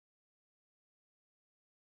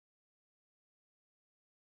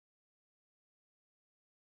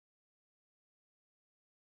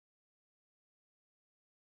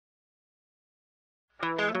The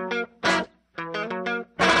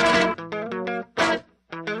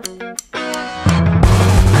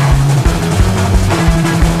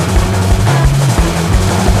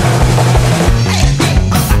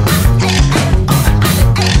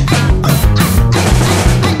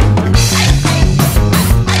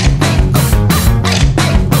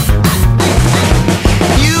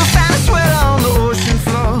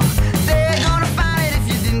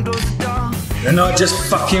night just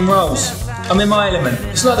fucking rolls. I'm in my element.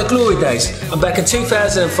 It's like the glory days. I'm back in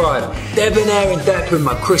 2005. Debonair and dapper in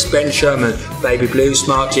my crisp Ben Sherman. Baby blue,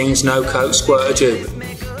 smart jeans, no coat, squirter dupe.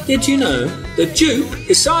 Did you know that dupe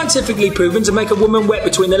is scientifically proven to make a woman wet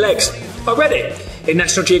between the legs? I read it in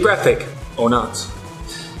National Geographic. Or not.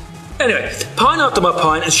 Anyway, pint after my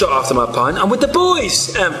pint and shot after my pint. I'm with the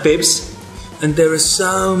boys, Amphibs. And there are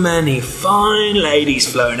so many fine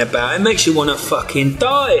ladies floating about, it makes you want to fucking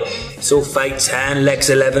die. It's all fake tan,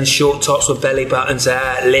 legs 11, short tops with belly buttons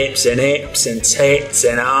out, lips and hips and tits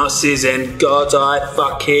and asses, and God, I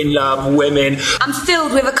fucking love women. I'm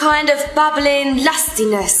filled with a kind of bubbling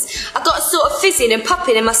lustiness. I've got a sort of fizzing and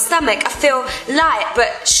popping in my stomach. I feel light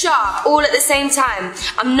but sharp all at the same time.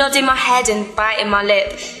 I'm nodding my head and biting my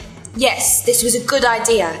lip. Yes, this was a good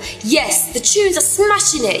idea. Yes, the tunes are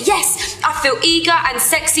smashing it. Yes, I feel eager and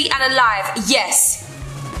sexy and alive. Yes.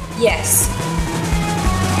 Yes.